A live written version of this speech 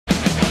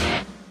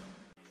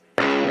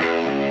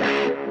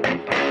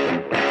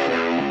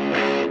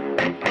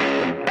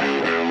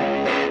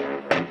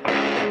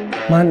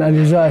من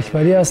علیرضا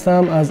اکبری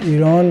هستم از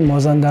ایران،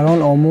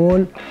 مازندران،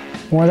 آمل.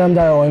 اومدم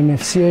در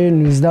ArmFC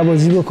 19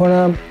 بازی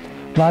بکنم.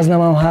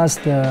 وزنم هم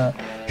هست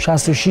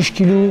 66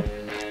 کیلو.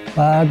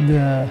 بعد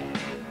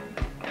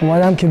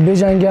اومدم که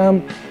بجنگم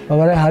و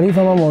برای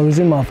حریفم هم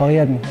آرزوی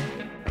موفقیت میکنم.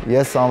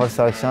 Ես Samvel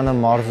Sargsyan եմ,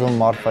 մարզում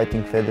Mark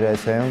Fighting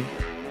Federation-ում,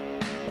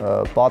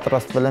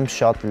 պատրաստվել եմ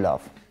շատ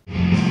լավ։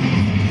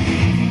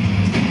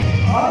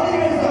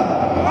 ArmFC-19.Alireza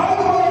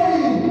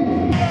Akbari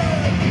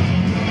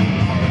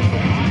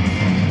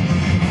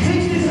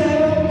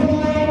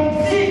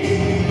 67.6.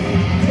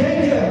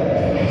 Thank you.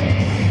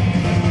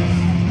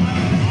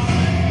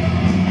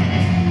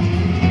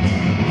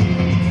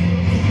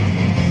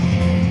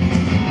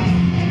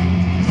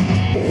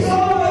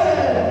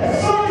 Samvel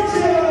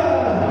Sargsyan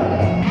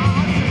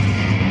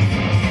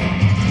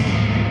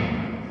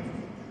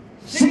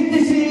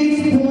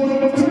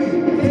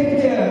 66.3.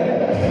 Thank you.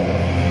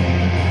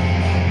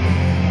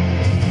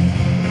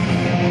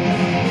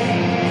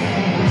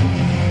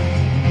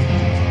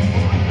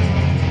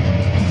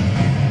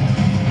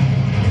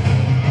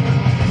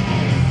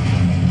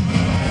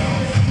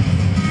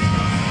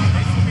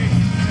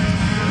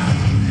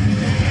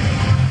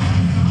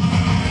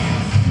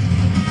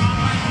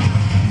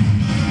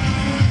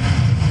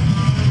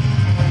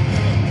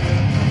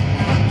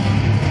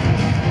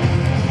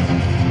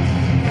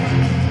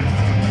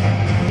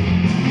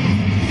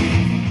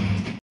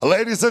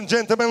 Ladies and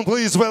gentlemen,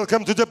 please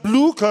welcome to the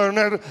blue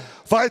corner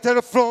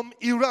fighter from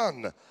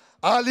Iran,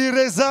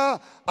 Alireza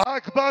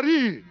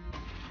Akbari.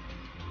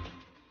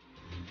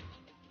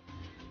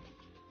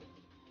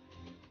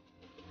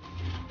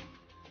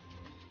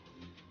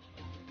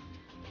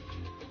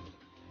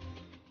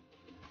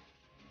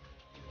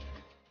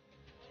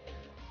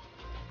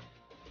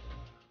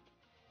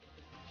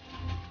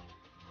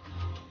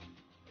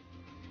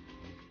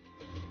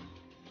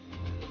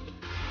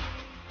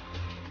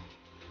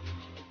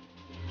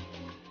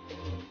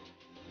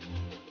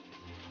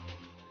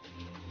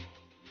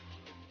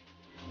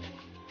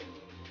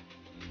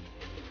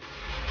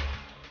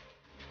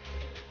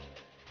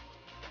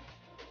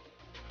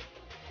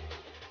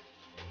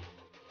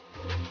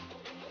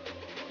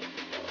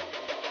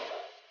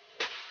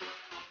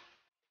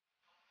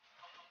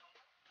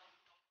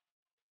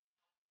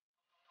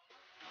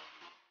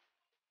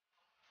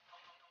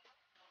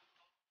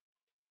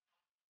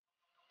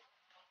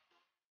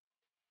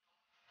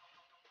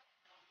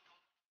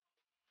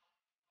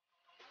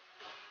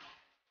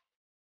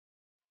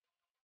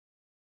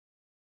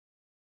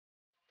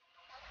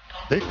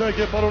 Դեկնայք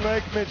է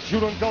պարոնայք մեր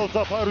շյուրընկալ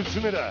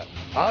ծափարությունները,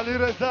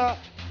 Alireza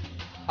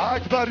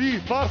Akbari,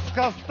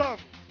 Ֆարսկաստան։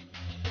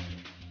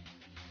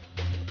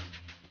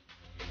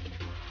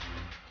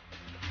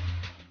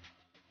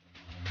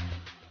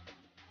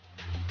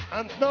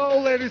 And now,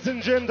 ladies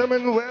and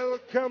gentlemen,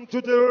 welcome to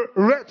the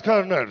red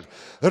corner,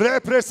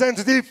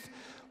 representative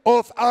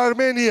of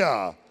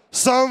Armenia,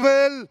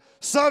 Samvel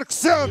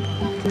Sargsyan.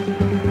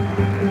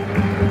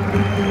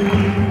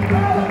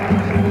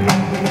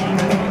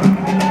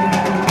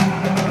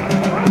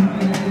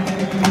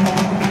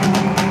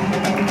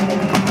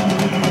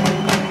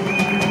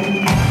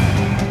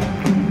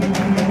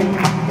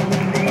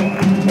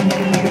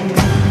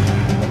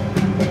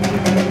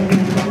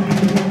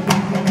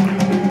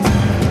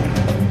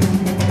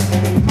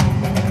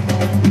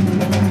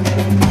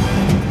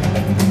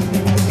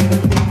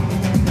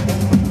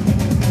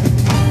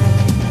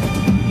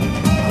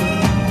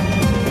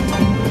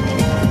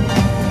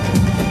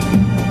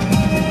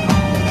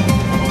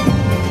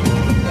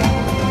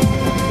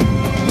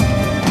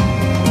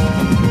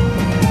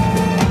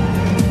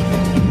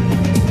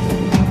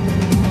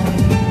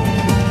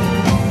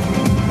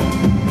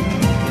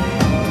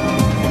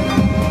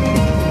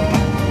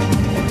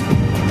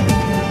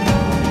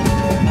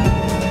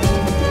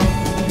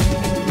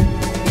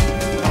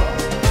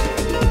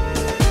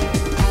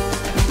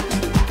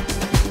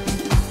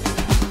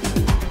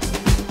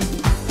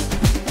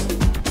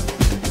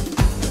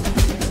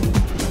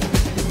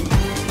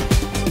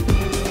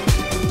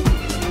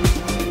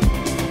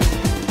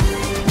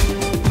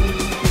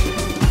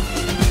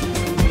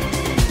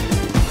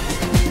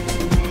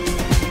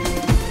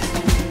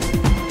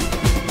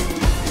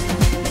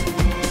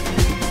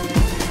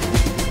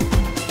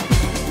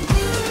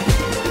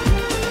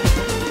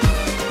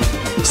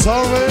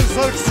 Samvel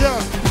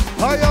Sargsyan,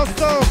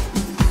 Hayastan.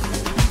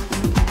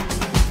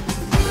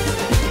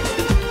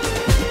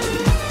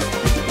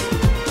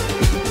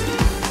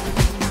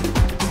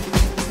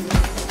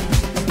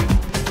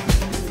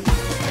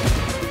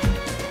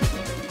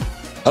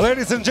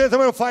 Ladies and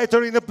gentlemen,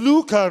 fighter in the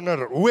blue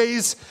corner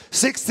weighs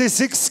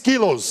 66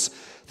 kilos,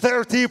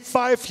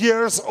 35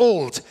 years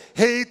old,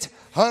 height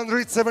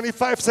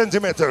 175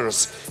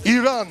 centimeters.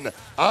 Iran,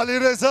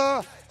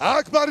 Alireza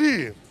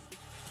Akbari.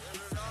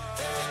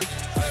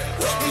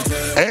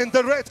 And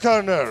the red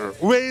corner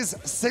weighs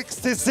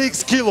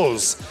 66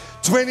 kilos,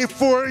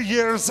 24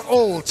 years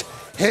old,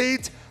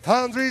 height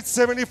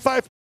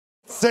 175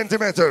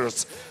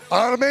 centimeters.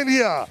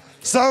 Armenia,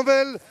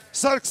 Samvel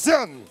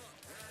Sargsyan.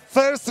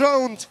 First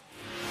round.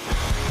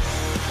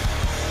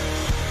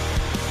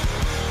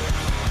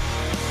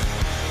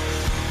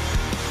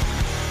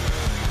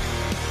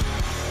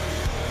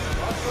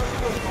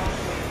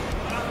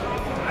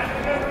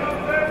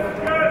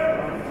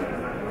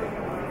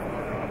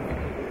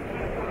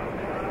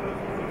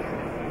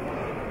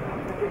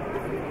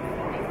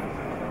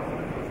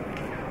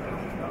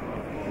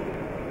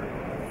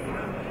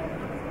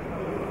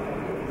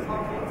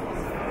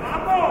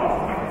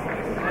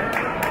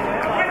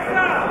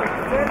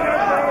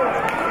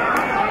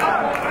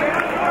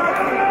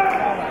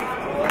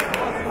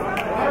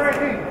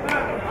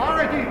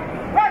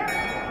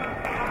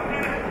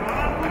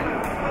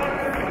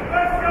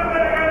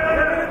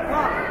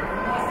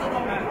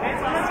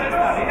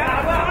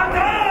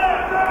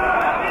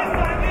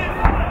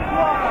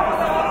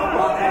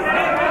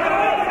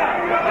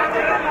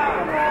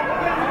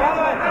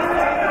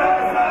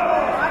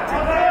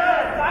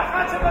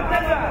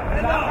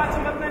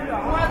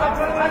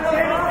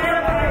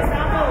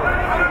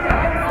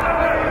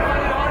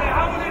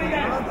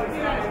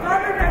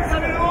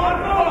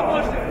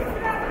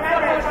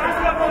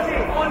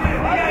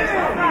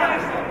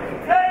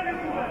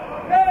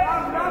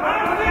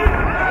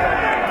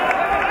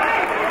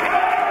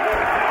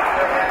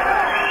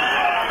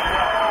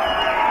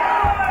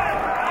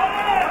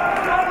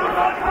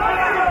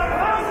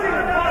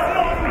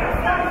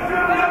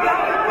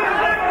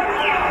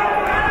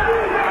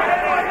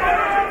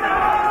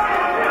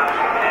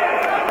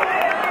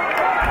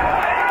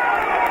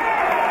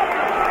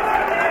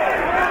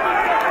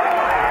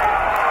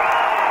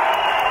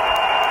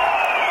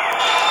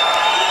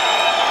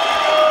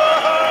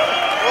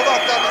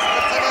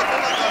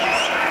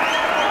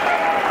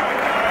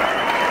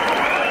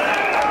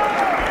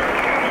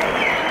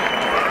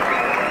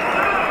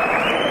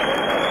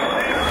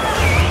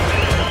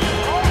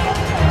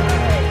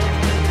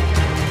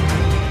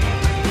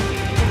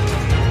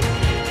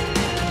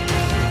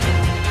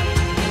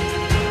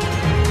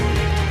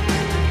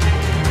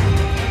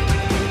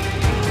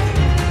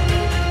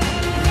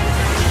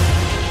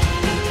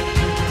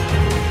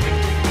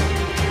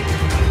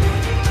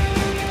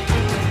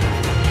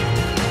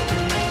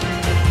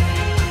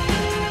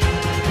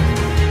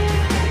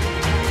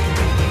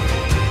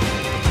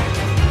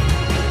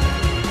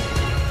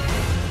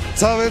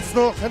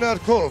 ցավեցնող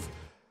հնարքով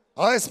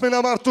այս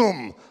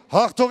մենամարտում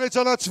հաղթող է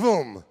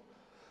ճանաչվում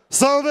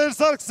Samvel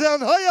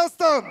Sargsyan,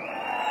 Հայաստան։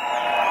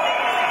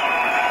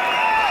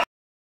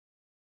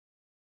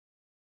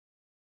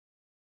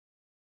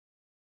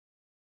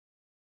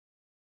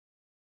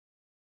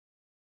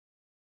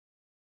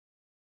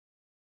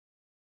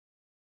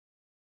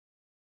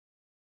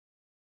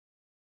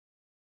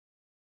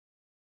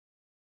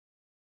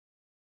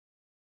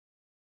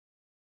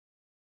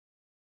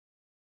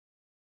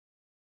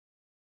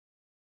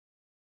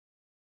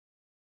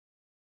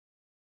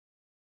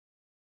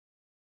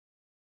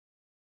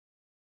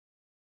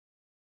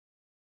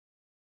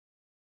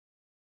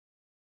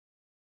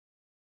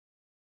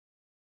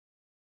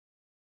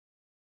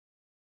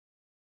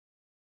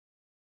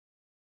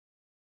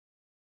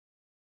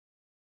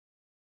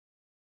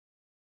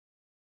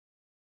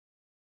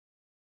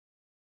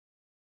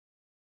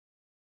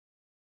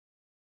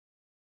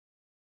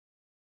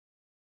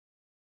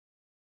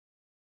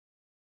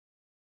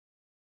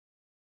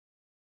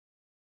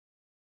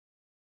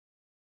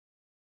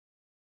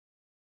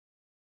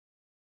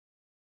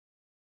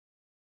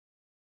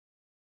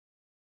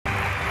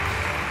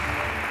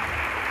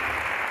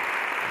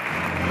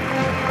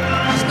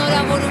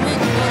 Շնորհավորում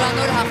ենք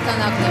նորանոր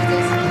հաղթանակներ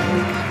ձեզ։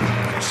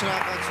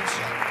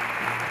 Շնորհակալություն։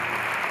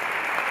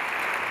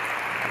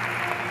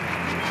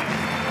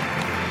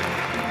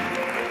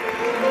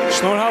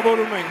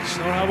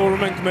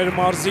 Շնորհավորում ենք մեր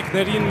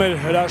մարզիկներին, մեր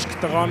հրաշք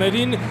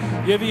տղաներին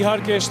եւ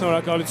իհարկե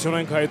շնորհակալություն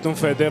ենք հայտնում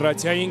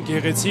ֆեդերացիային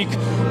գեղեցիկ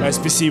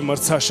այսպիսի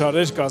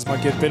մրցաշարեր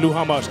կազմակերպելու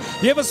համար։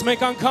 Եվս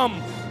մեկ անգամ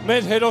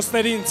մեր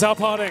հերոսներին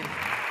ծափարենք։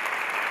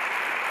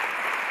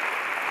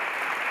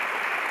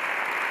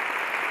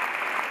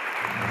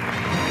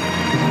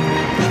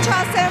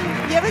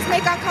 Եվս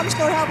մեկ անգամ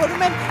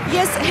շնորհավորում եմ,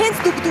 ես հենց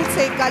դուք դուրս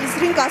եք գալիս,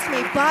 ռինգ ասում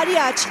էի, բարի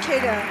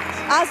աչքերը,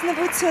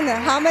 ազնվությունը,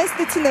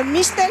 համեստությունը,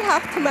 միշտ էլ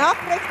հաղթում է,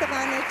 ապրեք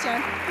տղաներ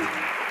ջան։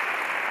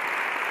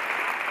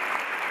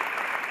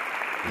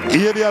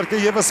 Եվ իհարկե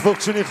եւս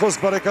ողջունի խոսք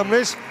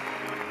բարեկամներ։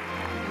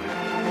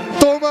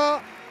 Տոմա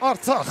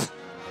Արցախ։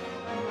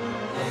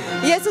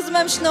 Ես ուզում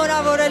եմ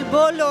շնորհավորել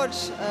բոլոր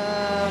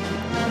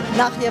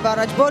նախ եւ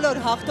առաջ բոլոր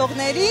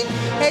հաղթողներին,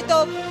 հետո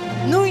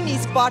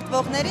նույնիսկ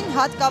պարտվողներին,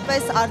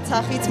 հատկապես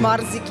Արցախից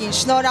մարզիկին,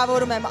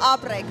 շնորհավորում եմ,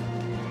 ապրեք։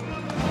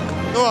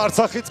 Նո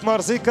Արցախից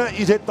մարզիկը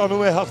իր հետ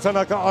տանում է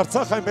հաղթանակը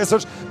Արցախ, այնպես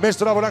որ մեր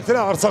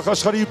շնորհավորանքները Արցախ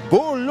աշխարհի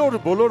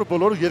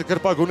բոլոր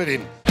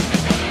երկրպագուներին։